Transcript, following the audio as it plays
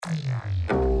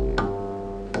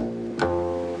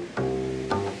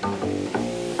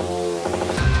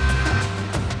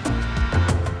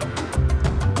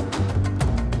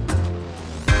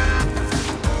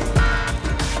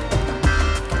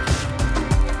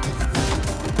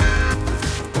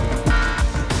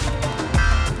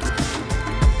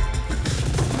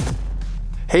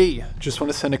Hey, just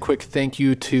want to send a quick thank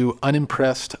you to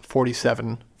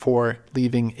Unimpressed47 for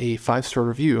leaving a 5-star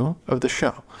review of the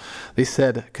show. They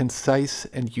said, concise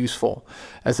and useful.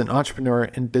 As an entrepreneur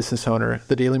and business owner,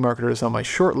 The Daily Marketer is on my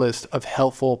short list of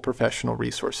helpful professional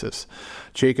resources.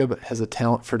 Jacob has a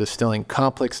talent for distilling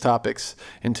complex topics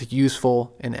into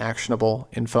useful and actionable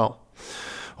info.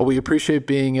 Well, we appreciate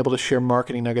being able to share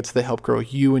marketing nuggets that help grow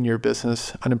you and your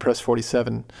business,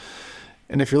 Unimpressed47.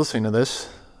 And if you're listening to this,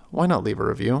 why not leave a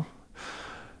review?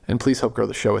 And please help grow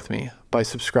the show with me by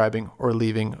subscribing or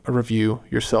leaving a review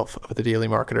yourself of The Daily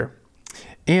Marketer.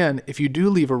 And if you do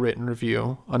leave a written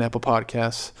review on Apple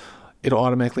Podcasts, it'll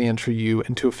automatically enter you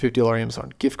into a $50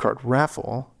 Amazon gift card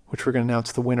raffle, which we're going to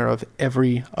announce the winner of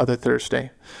every other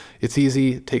Thursday. It's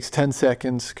easy, it takes 10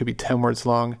 seconds, could be 10 words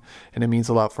long, and it means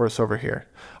a lot for us over here.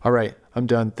 All right, I'm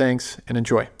done. Thanks and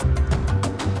enjoy.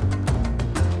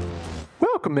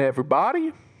 Welcome,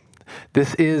 everybody.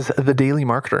 This is The Daily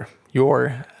Marketer,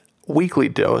 your weekly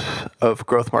dose of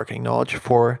growth marketing knowledge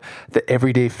for the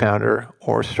everyday founder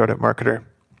or startup marketer.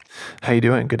 How you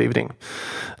doing? Good evening.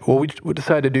 What we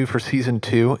decided to do for season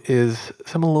 2 is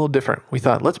something a little different. We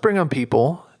thought, let's bring on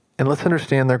people and let's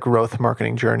understand their growth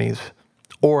marketing journeys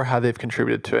or how they've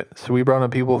contributed to it. So we brought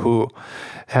on people who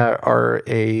are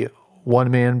a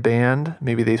one-man band.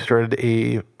 Maybe they started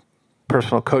a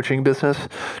personal coaching business,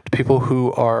 to people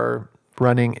who are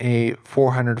running a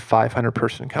 400, 500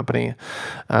 person company.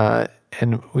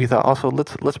 And we thought also,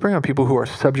 let's bring on people who are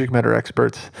subject matter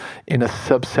experts in a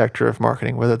subsector of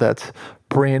marketing, whether that's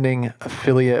branding,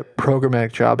 affiliate,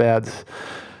 programmatic job ads,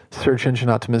 search engine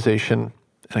optimization,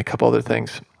 and a couple other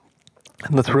things.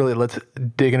 And let's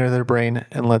dig into their brain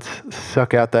and let's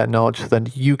suck out that knowledge so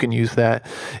that you can use that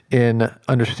in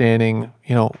understanding,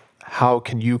 how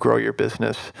can you grow your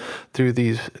business through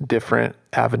these different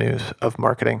avenues of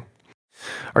marketing.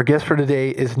 Our guest for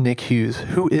today is Nick Hughes.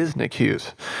 Who is Nick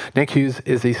Hughes? Nick Hughes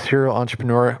is a serial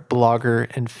entrepreneur, blogger,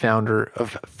 and founder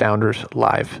of Founders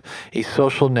Live, a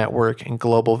social network and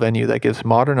global venue that gives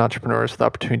modern entrepreneurs the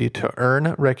opportunity to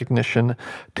earn recognition,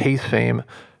 taste fame,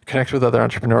 connect with other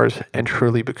entrepreneurs, and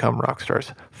truly become rock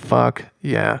stars. Fuck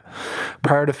yeah.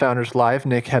 Prior to Founders Live,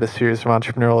 Nick had a series of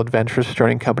entrepreneurial adventures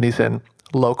starting companies in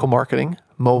local marketing,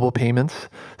 mobile payments,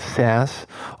 SaaS,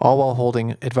 all while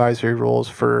holding advisory roles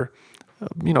for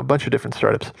a bunch of different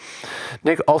startups.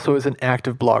 Nick also is an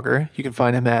active blogger. You can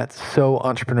find him at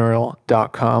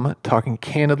soentrepreneurial.com, talking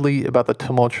candidly about the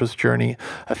tumultuous journey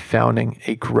of founding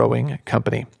a growing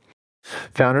company.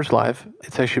 Founders Live,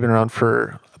 it's actually been around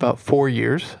for about 4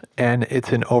 years, and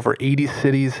it's in over 80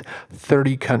 cities,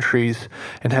 30 countries,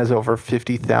 and has over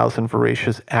 50,000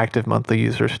 voracious active monthly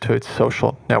users to its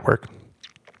social network.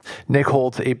 Nick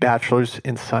holds a bachelor's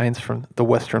in science from the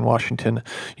Western Washington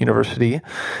University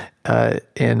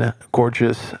in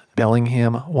gorgeous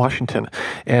Bellingham, Washington.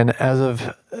 And as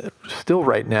of still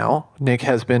right now, Nick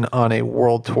has been on a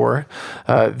world tour,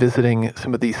 visiting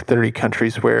some of these 30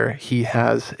 countries where he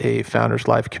has a Founders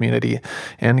Live community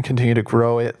and continue to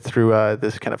grow it through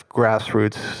this kind of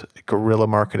grassroots guerrilla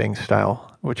marketing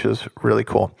style, which is really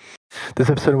cool. This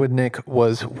episode with Nick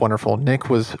was wonderful. Nick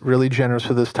was really generous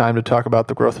with his time to talk about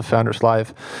the growth of Founders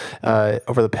Live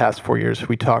over the past 4 years.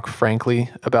 We talk frankly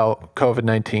about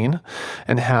COVID-19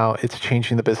 and how it's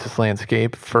changing the business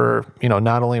landscape for,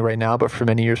 not only right now, but for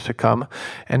many years to come,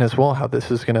 and as well how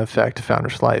this is going to affect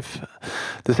Founders Live.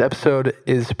 This episode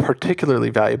is particularly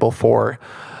valuable for,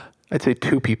 I'd say,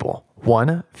 2 people.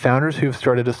 One, founders who have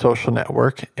started a social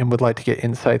network and would like to get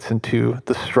insights into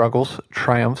the struggles,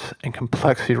 triumphs, and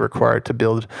complexity required to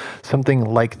build something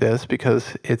like this,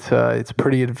 because it's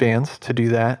pretty advanced to do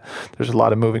that. There's a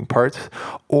lot of moving parts.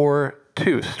 Or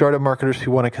 2, startup marketers who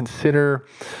want to consider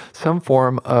some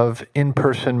form of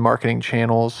in-person marketing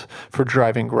channels for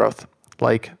driving growth,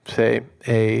 like, say,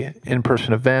 a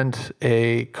in-person event,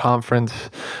 a conference,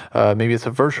 maybe it's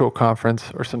a virtual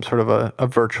conference or some sort of a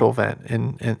virtual event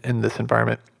in this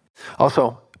environment.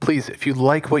 Also, please, if you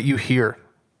like what you hear,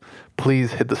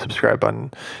 please hit the subscribe button.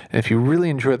 And if you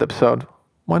really enjoyed the episode,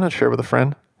 why not share with a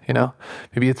friend?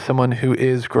 Maybe it's someone who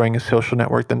is growing a social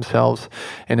network themselves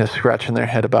and is scratching their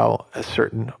head about a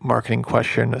certain marketing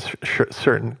question, a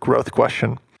certain growth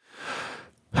question.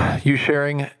 You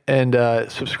sharing and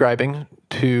subscribing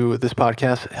to this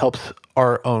podcast helps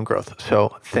our own growth.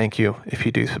 So thank you if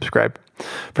you do subscribe.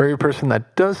 For every person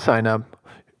that does sign up,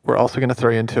 we're also going to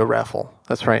throw you into a raffle.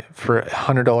 That's right, for a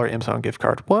 $100 Amazon gift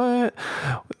card. What?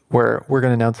 Where we're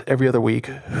going to announce every other week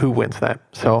who wins that.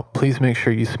 So please make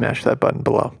sure you smash that button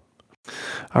below.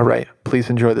 All right, please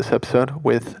enjoy this episode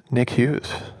with Nick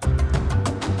Hughes.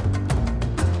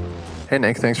 Hey,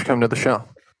 Nick, thanks for coming to the show.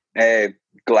 Hey,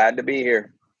 glad to be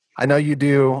here. I know you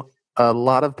do a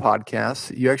lot of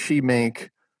podcasts.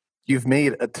 You've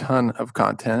made a ton of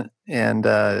content, and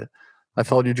I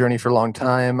followed your journey for a long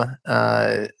time.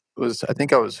 I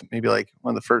think I was maybe like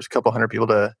one of the first couple hundred people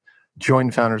to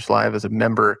join Founders Live as a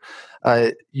member.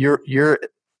 You're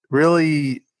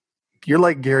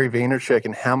like Gary Vaynerchuk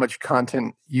in how much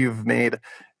content you've made,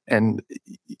 and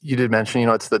you did mention,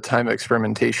 it's the time of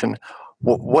experimentation.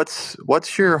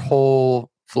 What's your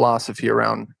whole philosophy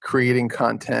around creating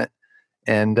content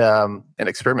and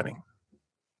experimenting?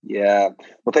 Yeah.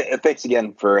 Well, thanks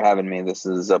again for having me. This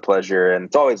is a pleasure, and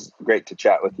it's always great to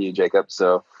chat with you, Jacob.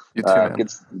 So, You too, man.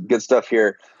 good stuff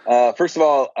here. First of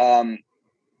all,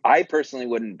 I personally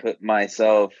wouldn't put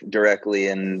myself directly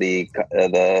in the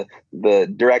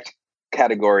direct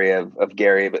category of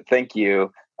Gary, but thank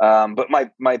you. But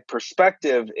my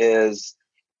perspective is,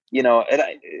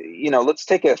 let's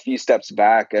take a few steps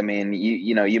back. I mean,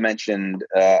 you mentioned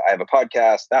I have a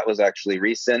podcast. That was actually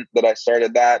recent that I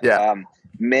started that. Yeah.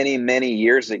 Many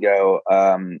years ago,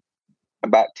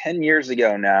 about 10 years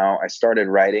ago now, I started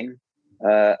writing,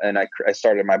 and I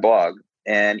started my blog.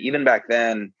 And even back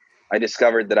then, I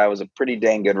discovered that I was a pretty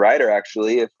dang good writer,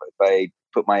 actually, if I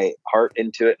put my heart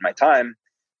into it and my time.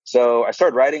 So I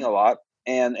started writing a lot.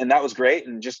 And that was great.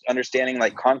 And just understanding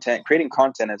like creating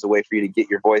content as a way for you to get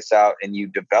your voice out, and you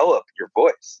develop your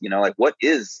voice, like, what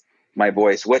is my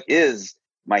voice? What is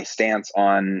my stance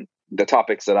on the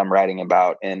topics that I'm writing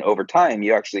about? And over time,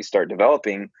 you actually start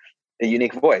developing a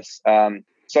unique voice.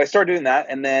 So I started doing that.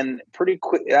 And then pretty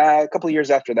quick, a couple of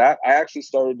years after that, I actually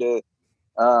started to,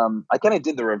 I kind of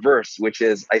did the reverse, which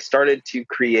is I started to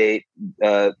create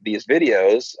these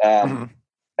videos.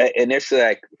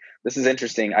 Initially, this is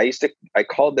interesting. I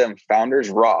called them Founders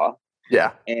Raw.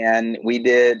 Yeah. And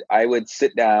I would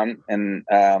sit down and,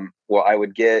 I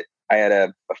had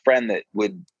a friend that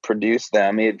would produce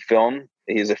them. He'd film,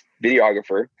 he's a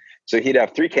videographer. So he'd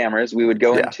have 3 cameras. We would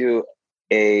go into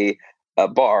a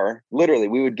bar. Literally,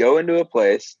 we would go into a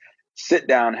place, sit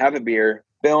down, have a beer,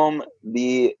 film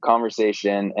the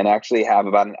conversation, and actually have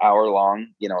about an hour long,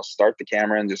 start the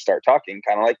camera and just start talking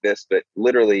kind of like this, but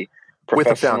literally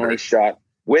professionally shot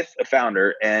with a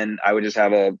founder. And I would just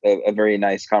have a very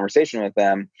nice conversation with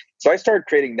them. So I started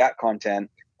creating that content.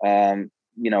 That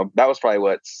was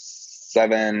probably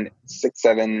 6,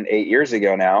 7, 8 years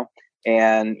ago now.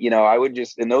 And, I would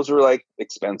and those were like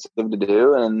expensive to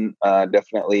do, and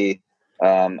definitely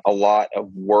a lot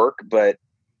of work. But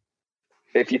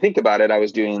if you think about it, I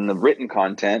was doing the written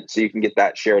content, so you can get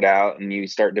that shared out and you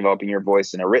start developing your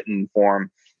voice in a written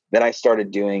form. Then I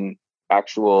started doing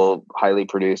actual highly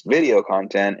produced video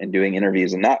content and doing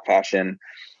interviews in that fashion.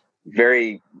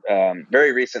 Very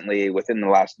recently, within the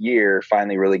last year,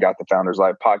 finally really got the Founders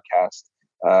Live podcast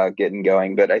getting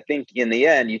going. But I think in the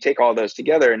end, you take all those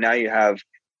together, and now you have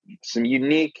some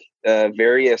unique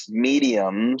various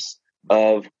mediums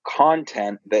of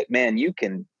content that, man, you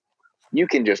can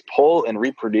just pull and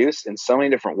reproduce in so many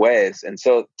different ways. And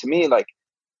so to me, like,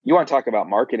 you want to talk about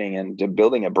marketing and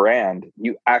building a brand,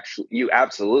 you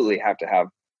absolutely have to have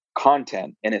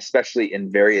content, and especially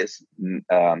in various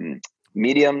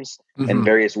mediums and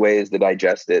various ways to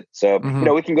digest it. So,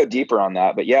 we can go deeper on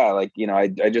that, but yeah, like,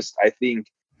 I think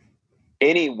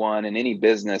anyone in any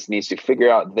business needs to figure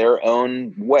out their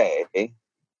own way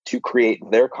to create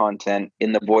their content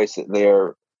in the voice that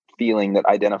they're feeling that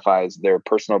identifies their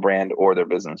personal brand or their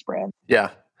business brand.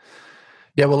 Yeah.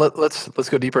 Yeah. Well, let's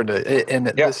go deeper into it. And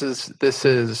this is,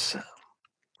 it's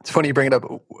funny you bring it up.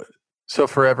 So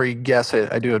for every guest,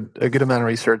 I do a good amount of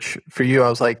research. For you, I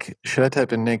was like, should I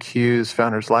type in Nick Hughes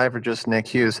Founders Live or just Nick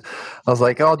Hughes? I was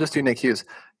like, I'll just do Nick Hughes.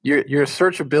 Your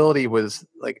searchability was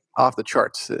like off the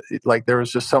charts. Like there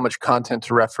was just so much content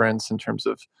to reference in terms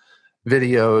of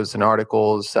videos and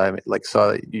articles. I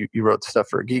saw you wrote stuff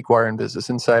for GeekWire and Business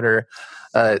Insider.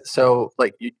 So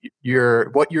like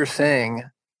what you're saying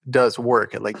does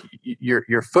work. Like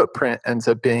your footprint ends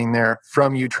up being there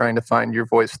from you trying to find your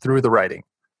voice through the writing.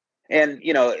 And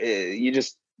you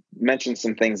just mentioned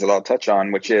some things that I'll touch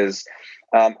on, which is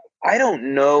I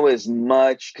don't know as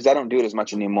much because I don't do it as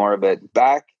much anymore. But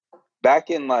back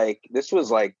in this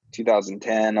was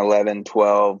 2010, 11,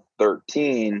 12,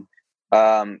 13.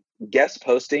 Guest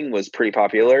posting was pretty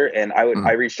popular, and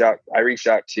I reached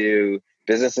out to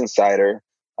Business Insider.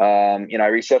 I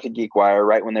reached out to GeekWire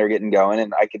right when they were getting going,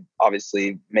 and I could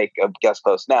obviously make a guest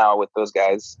post now with those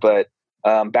guys. But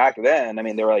back then, I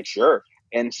mean, they were like, sure.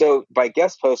 And so by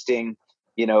guest posting,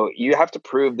 you have to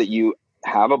prove that you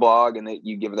have a blog and that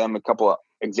you give them a couple of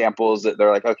examples that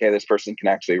they're like, okay, this person can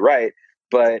actually write.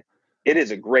 But it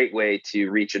is a great way to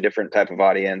reach a different type of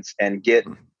audience and get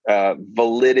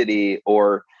validity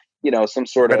or some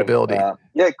sort credibility. of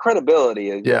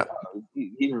credibility. Yeah.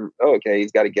 Okay,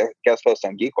 he's got a guest post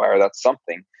on GeekWire. That's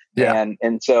something. Yeah.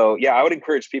 And so I would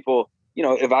encourage people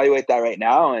evaluate that right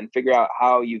now and figure out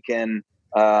how you can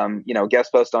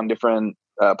guest post on different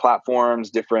platforms,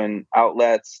 different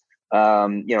outlets.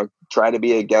 Try to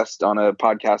be a guest on a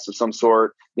podcast of some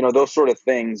sort. Those sort of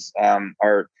things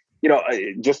are.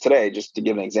 Just today, just to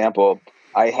give an example,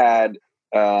 I had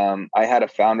a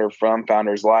founder from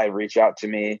Founders Live reach out to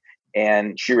me,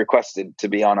 and she requested to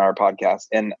be on our podcast.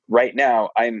 And right now,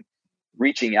 I'm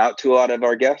reaching out to a lot of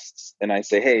our guests, and I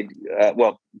say, hey,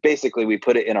 basically, we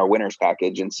put it in our winners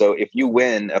package. And so, if you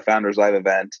win a Founders Live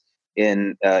event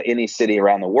in any city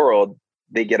around the world,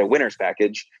 they get a winners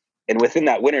package. And within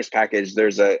that winners package,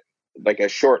 there's a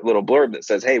short little blurb that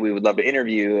says, hey, we would love to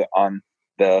interview you on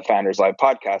the Founders Live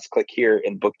podcast. Click here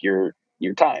and book your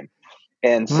time.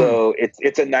 And so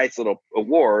it's a nice little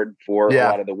award for a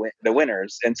lot of the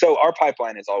winners. And so our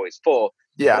pipeline is always full.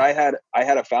 Yeah. But I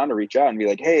had a founder reach out and be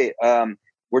like, hey,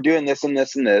 we're doing this and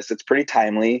this and this. It's pretty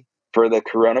timely for the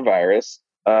coronavirus.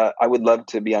 I would love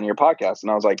to be on your podcast. And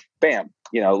I was like, bam,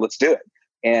 let's do it.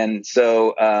 And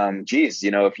so,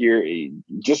 if you're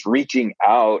just reaching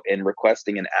out and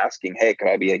requesting and asking, hey, could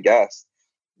I be a guest?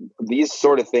 These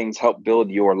sort of things help build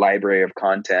your library of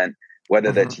content,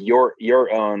 whether that's your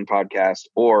own podcast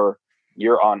or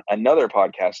you're on another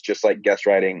podcast, just like guest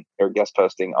writing or guest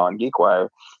posting on GeekWire.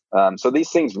 So these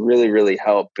things really, really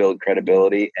help build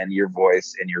credibility and your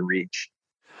voice and your reach.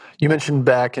 You mentioned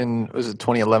back in, was it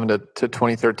 2011 to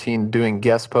 2013, doing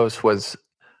guest posts was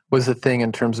the thing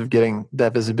in terms of getting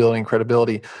that visibility and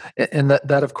credibility. And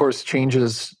that of course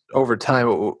changes over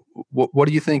time. What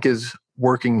do you think is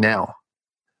working now?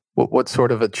 What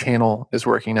sort of a channel is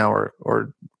working now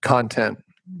or content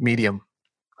medium?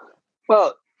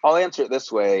 Well, I'll answer it this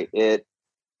way.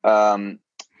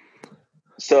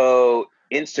 So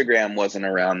Instagram wasn't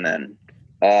around then.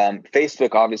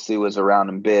 Facebook obviously was around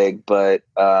and big, but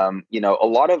a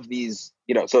lot of these,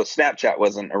 so Snapchat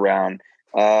wasn't around.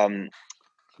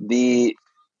 The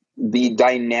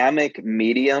dynamic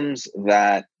mediums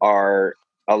that are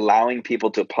allowing people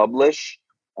to publish,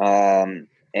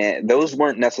 and those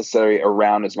weren't necessarily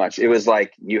around as much. It was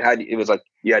like you had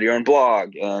your own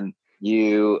blog, and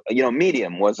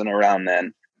Medium wasn't around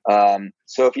then.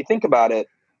 So if you think about it,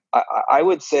 I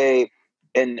would say,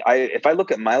 if I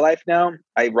look at my life now,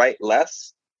 I write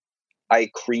less. I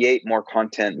create more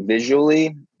content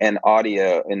visually and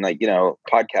audio and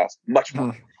podcast much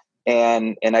more.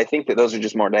 And I think that those are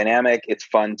just more dynamic. It's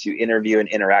fun to interview and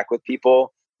interact with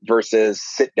people versus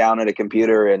sit down at a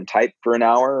computer and type for an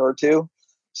hour or two.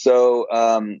 So,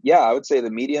 I would say the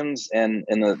mediums and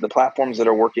the platforms that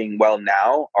are working well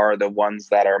now are the ones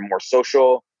that are more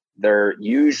social. They're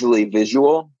usually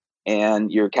visual, and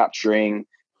you're capturing,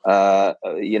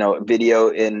 video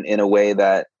in a way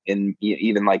that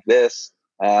even like this,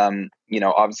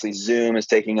 obviously Zoom is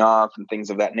taking off and things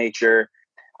of that nature.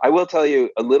 I will tell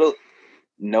you a little,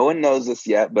 no one knows this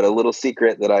yet, but a little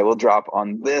secret that I will drop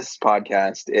on this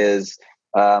podcast is,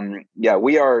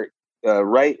 we are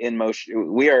right in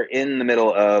motion. We are in the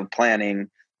middle of planning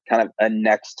kind of a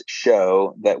next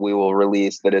show that we will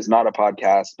release that is not a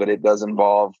podcast, but it does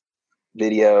involve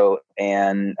video.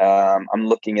 And I'm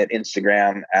looking at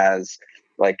Instagram as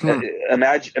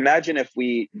imagine if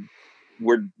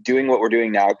we're doing what we're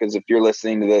doing now, because if you're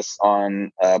listening to this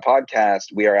on a podcast,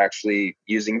 we are actually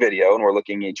using video and we're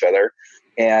looking at each other.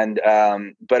 And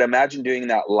but imagine doing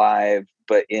that live,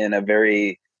 but in a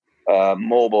very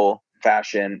mobile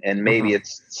fashion, and maybe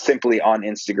it's simply on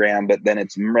Instagram, but then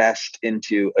it's meshed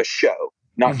into a show,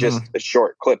 not just a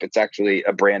short clip. It's actually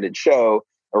a branded show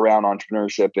around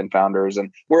entrepreneurship and founders,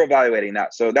 and we're evaluating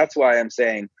that. So that's why I'm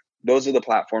saying those are the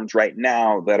platforms right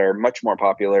now that are much more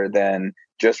popular than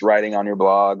just writing on your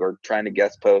blog or trying to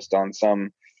guest post on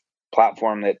some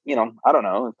platform that, I don't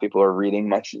know if people are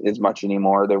reading as much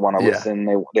anymore. They want to listen,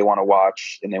 they want to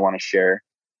watch, and they want to share.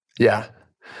 Yeah.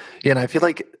 And I feel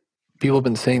like people have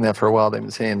been saying that for a while. They've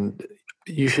been saying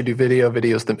you should do video.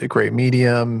 Video's the great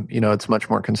medium. It's much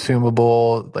more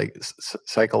consumable. Like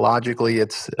psychologically, it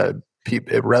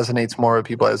resonates more with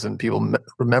people, as in people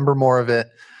remember more of it.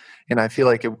 And I feel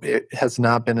like it has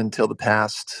not been until the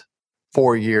past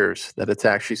 4 years that it's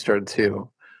actually started to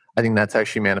I think that's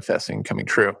actually manifesting, coming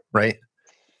true, right?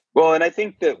 Well, and I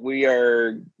think that we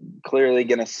are clearly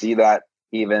going to see that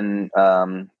even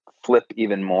flip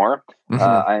even more.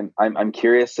 Mm-hmm. I'm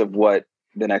curious of what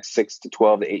the next 6 to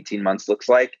 12 to 18 months looks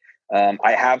like.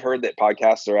 I have heard that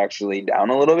podcasts are actually down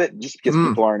a little bit just because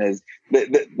people aren't as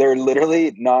they're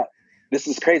literally not. This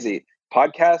is crazy.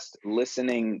 Podcast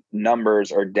listening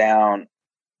numbers are down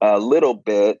a little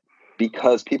bit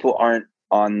because people aren't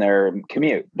on their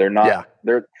commute. They're not. Yeah.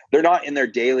 They're not in their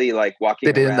daily like They walking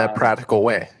did in that around. practical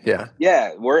way. Yeah.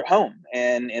 Yeah, we're at home,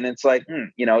 and it's like,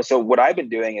 so what I've been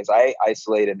doing is I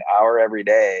isolate an hour every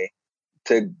day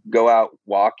to go out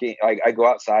walking. I go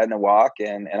outside and I walk,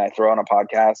 and I throw on a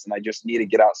podcast, and I just need to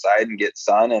get outside and get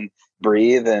sun and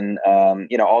breathe, and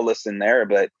I'll listen there.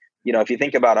 But if you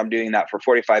think about, I'm doing that for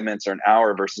 45 minutes or an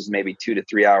hour versus maybe 2 to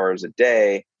 3 hours a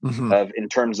day Mm-hmm. in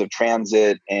terms of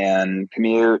transit and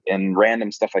commute and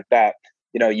random stuff like that.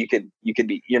 You could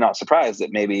be, you're not surprised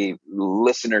that maybe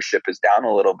listenership is down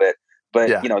a little bit, but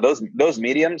Yeah. those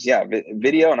mediums,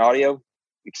 video and audio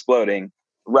exploding.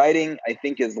 Writing, I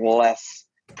think, is less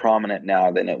prominent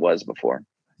now than it was before.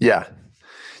 Yeah.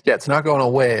 Yeah, it's not going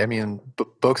away. I mean,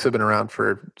 books have been around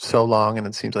for so long, and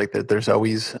it seems like that there's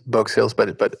always book sales.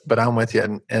 But I'm with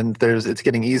you, and it's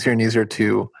getting easier and easier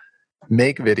to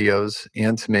make videos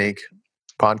and to make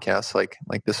podcasts like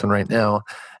this one right now,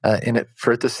 and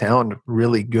for it to sound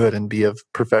really good and be of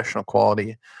professional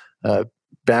quality.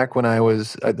 Back when I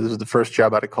was, this was the first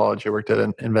job out of college, I worked at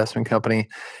an investment company,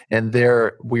 and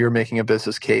there we were making a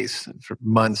business case for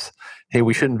months. Hey,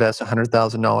 we should invest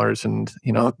 $100,000 and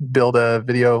build a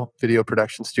video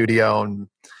production studio, and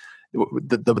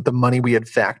the money we had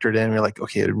factored in, we we're like,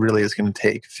 okay, it really is going to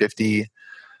take 50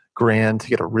 grand to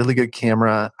get a really good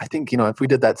camera. I think, if we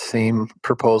did that same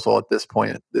proposal at this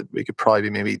point, that we could probably be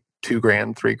maybe 2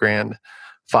 grand, 3 grand,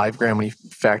 5 grand when you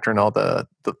factor in all the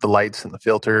lights and the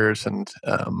filters and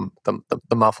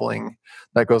the muffling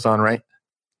that goes on, right?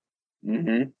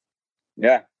 Mm-hmm.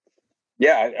 Yeah.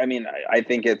 Yeah. I mean, I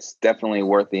think it's definitely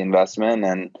worth the investment.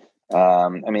 And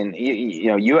I mean,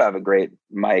 you have a great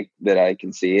mic that I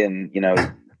can see, and,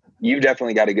 you've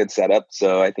definitely got a good setup.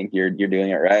 So I think you're doing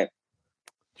it right.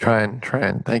 Trying.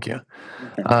 Thank you.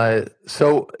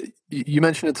 So you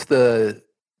mentioned it's the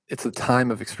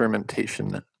time of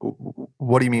experimentation.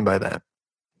 What do you mean by that?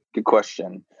 Good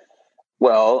question.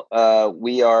 Well,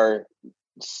 we are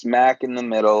smack in the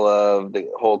middle of the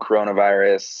whole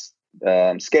coronavirus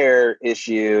scare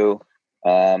issue,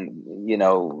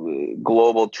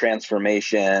 global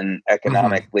transformation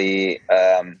economically.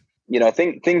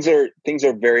 Things are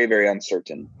very, very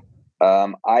uncertain.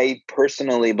 I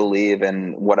personally believe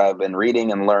in what I've been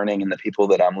reading and learning and the people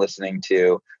that I'm listening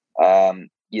to.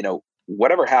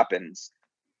 Whatever happens,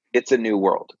 it's a new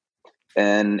world.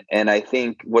 And I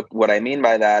think what I mean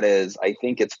by that is, I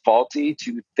think it's faulty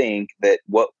to think that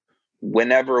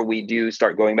whenever we do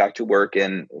start going back to work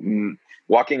and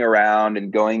walking around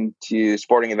and going to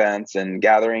sporting events and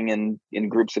gathering in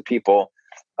groups of people,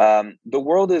 the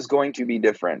world is going to be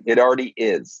different. It already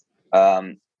is.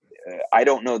 I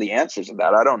don't know the answers of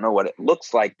that. I don't know what it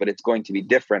looks like, but it's going to be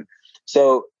different.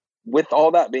 So with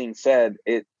all that being said,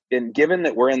 and given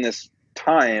that we're in this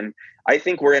time, I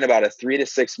think we're in about a 3 to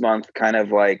 6 month kind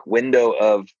of like window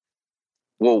of,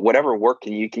 well, whatever work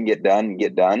you can get done.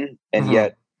 And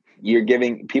yet you're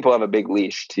giving people have a big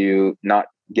leash to not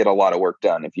get a lot of work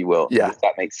done, if you will. Yeah. If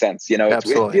that makes sense. It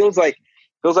feels like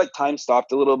time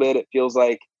stopped a little bit. It feels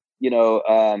like,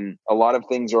 a lot of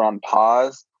things are on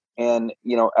pause. And,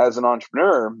 as an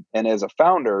entrepreneur and as a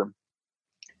founder,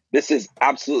 this is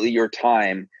absolutely your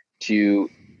time to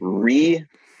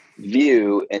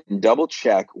review and double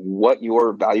check what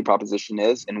your value proposition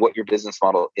is and what your business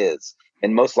model is.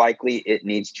 And most likely it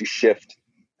needs to shift.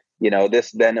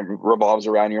 This then revolves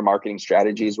around your marketing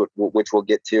strategies, which we'll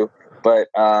get to. But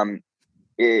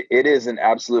it is an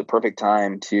absolute perfect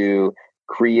time to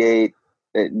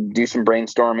do some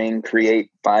brainstorming,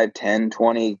 create 5, 10,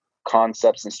 20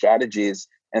 concepts and strategies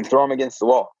and throw them against the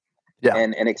wall. Yeah.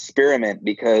 And experiment,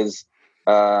 because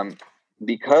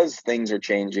things are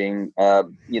changing.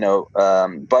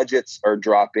 Budgets are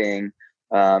dropping.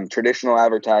 Traditional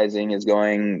advertising is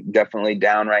going definitely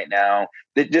down right now.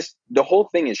 The whole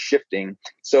thing is shifting.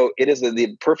 So it is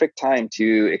the perfect time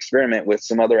to experiment with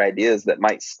some other ideas that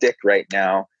might stick right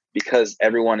now, because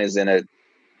everyone is in a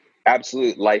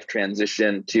absolute life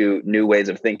transition to new ways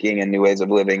of thinking and new ways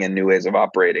of living and new ways of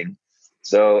operating.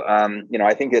 So,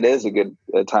 I think it is a good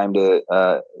time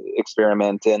to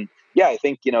experiment. And yeah, I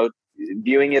think,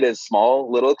 viewing it as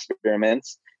small little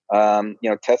experiments,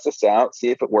 test this out, see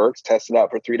if it works, test it out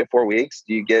for 3 to 4 weeks.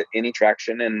 Do you get any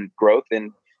traction and growth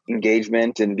in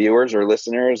engagement and viewers or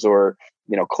listeners or,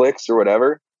 clicks or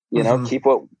whatever, keep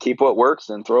what works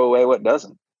and throw away what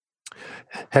doesn't.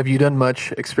 Have you done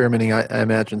much experimenting, I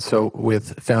imagine, so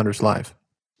with Founders Live?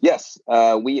 Yes.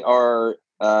 We are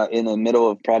in the middle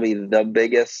of probably the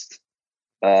biggest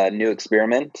new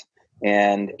experiment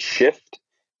and shift.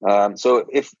 So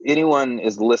if anyone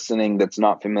is listening that's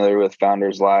not familiar with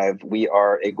Founders Live, we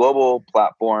are a global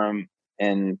platform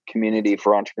and community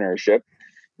for entrepreneurship.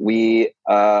 We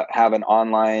have an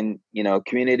online,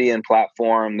 community and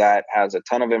platform that has a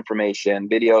ton of information,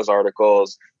 videos,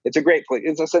 articles. It's a great place.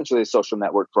 It's essentially a social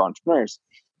network for entrepreneurs.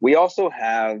 We also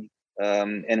have,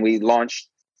 and we launched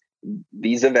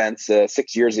these events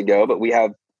 6 years ago, but we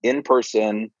have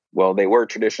in-person, well, they were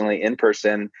traditionally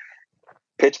in-person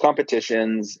pitch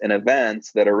competitions and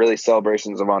events that are really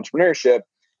celebrations of entrepreneurship.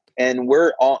 And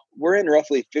we're in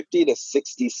roughly 50 to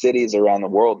 60 cities around the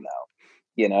world now,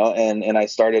 and I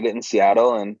started it in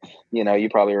Seattle, and, you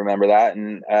probably remember that.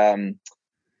 And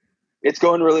it's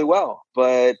going really well.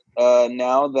 But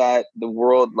now that the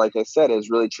world, like I said, has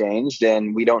really changed,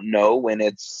 and we don't know when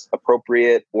it's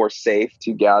appropriate or safe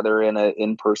to gather in an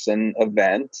in-person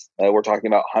event. We're talking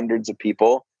about hundreds of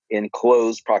people in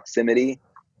close proximity.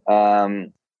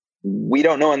 We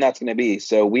don't know when that's going to be.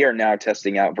 So we are now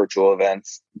testing out virtual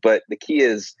events. But the key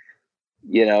is,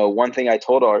 one thing I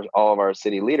told all of our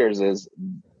city leaders is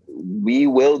we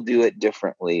will do it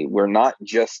differently. We're not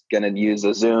just going to use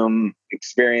a Zoom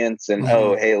experience and,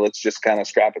 hey, let's just kind of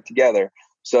scrap it together.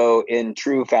 So in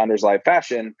true Founders Live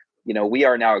fashion, we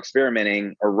are now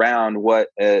experimenting around what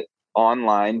an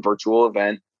online virtual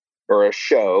event or a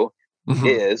show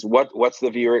is. What's the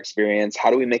viewer experience?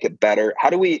 How do we make it better? How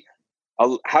do we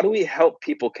help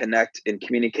people connect and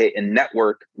communicate and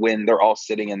network when they're all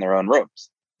sitting in their own rooms?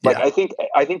 Like, yeah.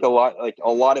 I think a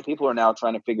lot of people are now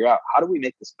trying to figure out, how do we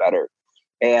make this better?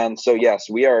 And so, yes,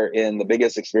 we are in the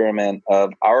biggest experiment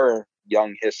of our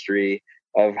young history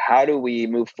of how do we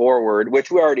move forward, which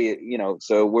we already,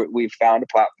 so we've found a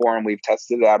platform. We've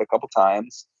tested it out a couple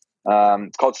times.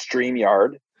 It's called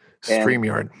StreamYard.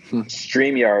 StreamYard,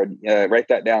 write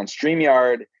that down.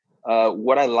 StreamYard.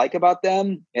 What I like about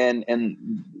them, and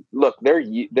look,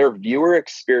 their viewer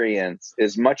experience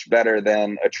is much better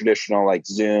than a traditional like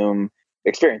Zoom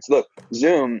experience. Look,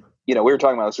 Zoom, we were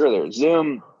talking about this earlier.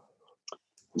 Zoom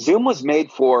was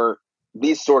made for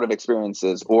these sort of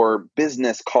experiences or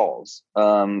business calls.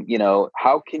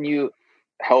 How can you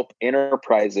help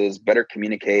enterprises better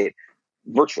communicate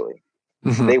virtually?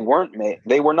 They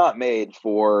were not made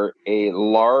for a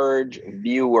large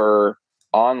viewer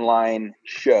online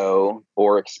show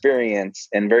or experience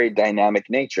and very dynamic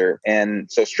nature. And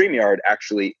so StreamYard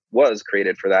actually was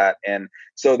created for that. And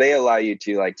so they allow you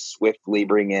to like swiftly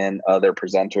bring in other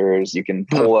presenters. You can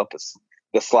pull up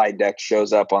the slide deck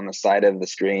shows up on the side of the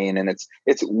screen, and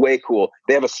it's way cool.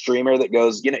 They have a streamer that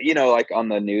goes, like on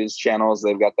the news channels,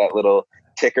 they've got that little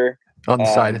ticker on the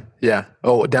side. Yeah.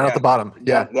 Oh, down at the bottom.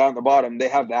 Yeah. Down at the bottom. They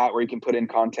have that where you can put in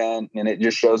content, and it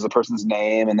just shows the person's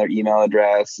name and their email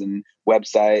address and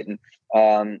website. And,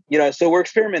 so we're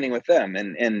experimenting with them,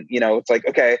 and it's like,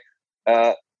 okay,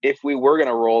 if we were going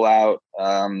to roll out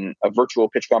a virtual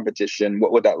pitch competition,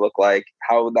 what would that look like?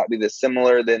 How would that be this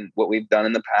similar than what we've done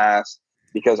in the past?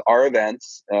 Because our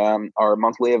events are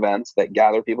monthly events that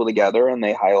gather people together, and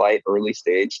they highlight early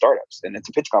stage startups, and it's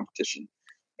a pitch competition.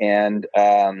 And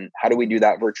how do we do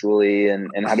that virtually? And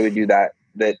how do we do that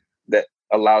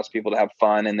allows people to have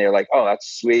fun? And they're like, oh,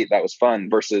 that's sweet. That was fun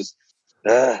versus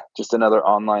just another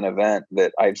online event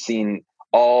that I've seen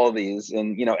all these.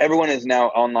 And, everyone is now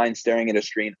online staring at a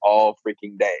screen all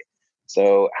freaking day.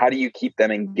 So how do you keep them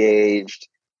engaged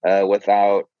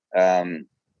without,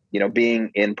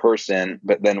 being in person,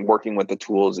 but then working with the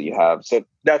tools that you have? So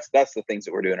that's the things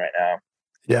that we're doing right now.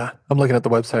 Yeah. I'm looking at the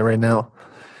website right now.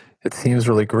 It seems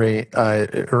really great.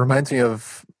 It reminds me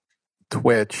of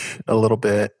Twitch a little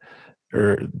bit,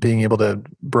 or being able to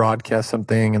broadcast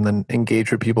something and then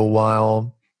engage with people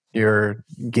while you're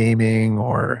gaming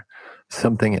or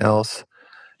something else.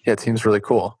 Yeah, it seems really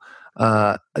cool.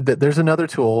 There's another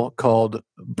tool called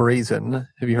Brazen.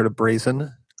 Have you heard of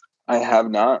Brazen? I have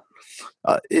not.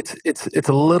 It's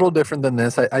a little different than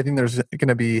this. I think this is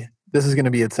going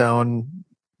to be its own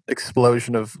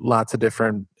explosion of lots of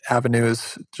different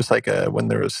avenues, just like when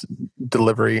there was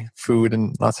delivery food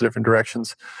in lots of different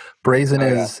directions. Brazen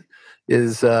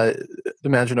is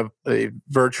imagine a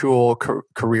virtual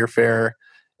career fair.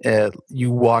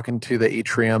 You walk into the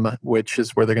atrium, which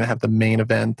is where they're going to have the main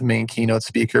event, the main keynote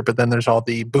speaker, but then there's all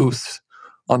the booths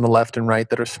on the left and right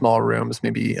that are small rooms,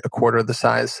 maybe a quarter of the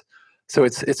size. So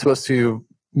it's supposed to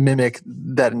mimic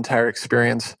that entire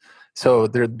experience. So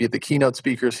there'd be the keynote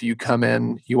speaker. So you come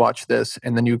in, you watch this,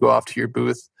 and then you go off to your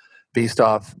booth based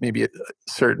off maybe a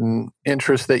certain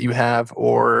interest that you have,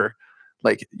 or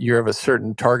like you're of a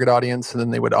certain target audience, and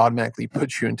then they would automatically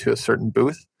put you into a certain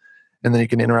booth, and then you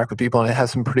can interact with people, and it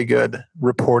has some pretty good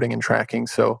reporting and tracking.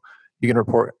 So you can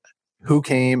report who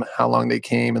came, how long they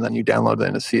came, and then you download it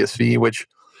into CSV, which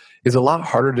is a lot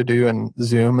harder to do in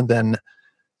Zoom than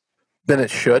it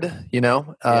should,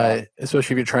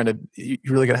 especially if you're trying to, you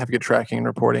really got to have good tracking and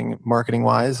reporting marketing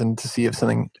wise, and to see if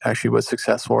something actually was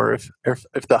successful, or if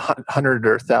the 100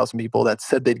 or 1,000 people that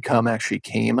said they'd come actually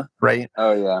came, right?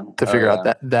 Oh yeah. To figure out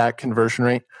that conversion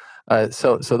rate.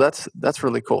 So that's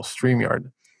really cool.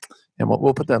 StreamYard. And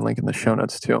we'll put that link in the show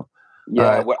notes too.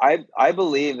 Yeah, what I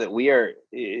believe that we are,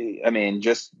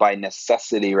 just by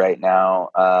necessity right now,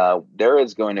 there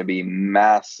is going to be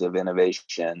massive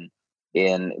innovation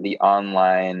in the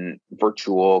online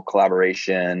virtual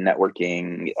collaboration,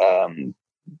 networking,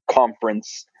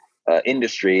 conference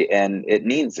industry, and it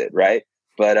needs it, right?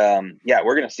 But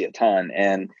we're going to see a ton,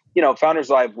 and Founders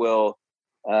Live will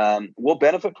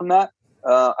benefit from that.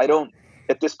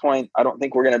 At this point, I don't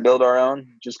think we're going to build our own,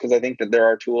 just because I think that there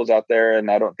are tools out there,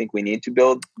 and I don't think we need to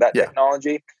build that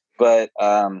technology. But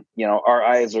our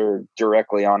eyes are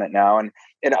directly on it now, and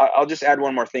I'll just add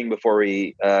one more thing before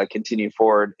we continue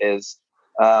forward. Is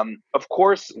of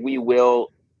course we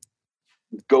will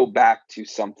go back to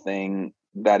something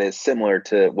that is similar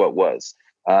to what was.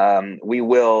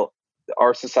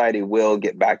 Our society will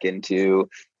get back into.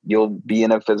 You'll be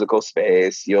in a physical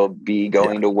space. You'll be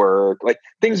going to work. Like,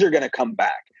 things are going to come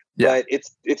back, but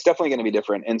it's definitely going to be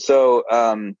different. And so,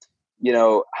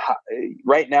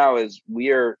 right now is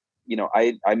we are,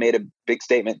 I made a big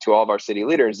statement to all of our city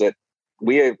leaders that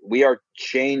we are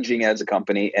changing as a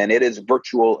company, and it is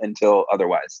virtual until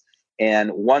otherwise.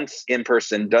 And once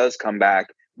in-person does come back,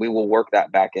 we will work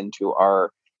that back into our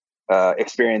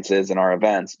experiences and our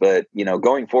events. But,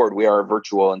 going forward, we are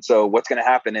virtual. And so what's going to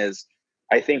happen is,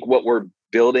 I think what we're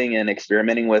building and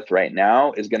experimenting with right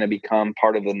now is going to become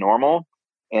part of the normal,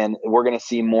 and we're going to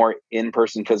see more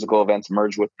in-person physical events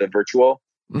merge with the virtual.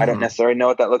 Mm-hmm. I don't necessarily know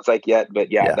what that looks like yet, but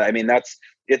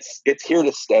it's here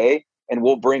to stay, and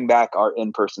we'll bring back our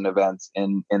in-person events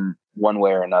in one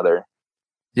way or another.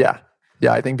 Yeah.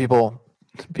 I think people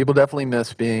definitely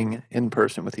miss being in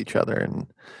person with each other,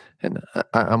 and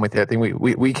I'm with you. I think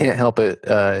we can't help it.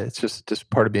 It's just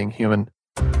part of being human.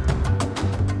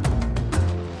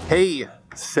 Hey,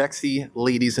 sexy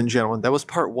ladies and gentlemen, that was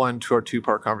part one to our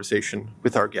two-part conversation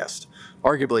with our guest.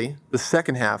 Arguably, the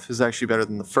second half is actually better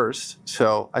than the first,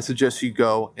 so I suggest you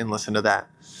go and listen to that.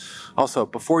 Also,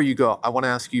 before you go, I want to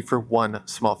ask you for one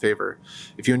small favor.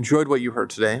 If you enjoyed what you heard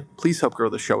today, please help grow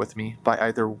the show with me by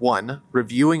either 1,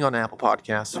 reviewing on Apple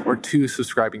Podcasts, or 2,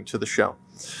 subscribing to the show.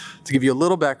 To give you a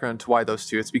little background to why those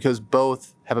two, it's because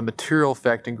both have a material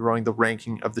effect in growing the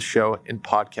ranking of the show in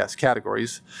podcast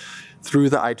categories through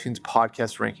the iTunes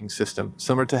podcast ranking system,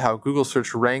 similar to how Google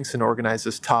Search ranks and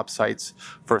organizes top sites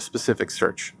for a specific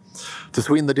search. To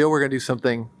sweeten the deal, we're going to do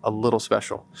something a little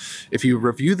special. If you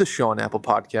review the show on Apple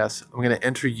Podcasts, I'm going to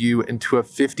enter you into a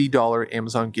 $50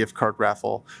 Amazon gift card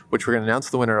raffle, which we're going to announce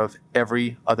the winner of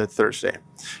every other Thursday.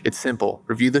 It's simple.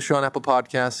 Review the show on Apple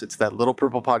Podcasts. It's that little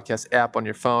purple podcast app on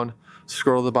your phone.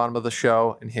 Scroll to the bottom of the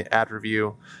show and hit add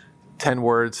review. 10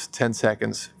 words, 10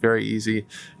 seconds, very easy. And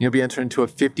you'll be entered into a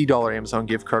 $50 Amazon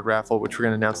gift card raffle, which we're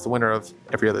going to announce the winner of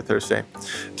every other Thursday.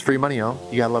 It's free money, yo.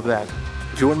 You got to love that.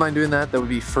 If you wouldn't mind doing that, that would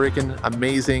be freaking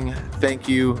amazing. Thank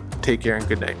you. Take care and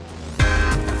good night.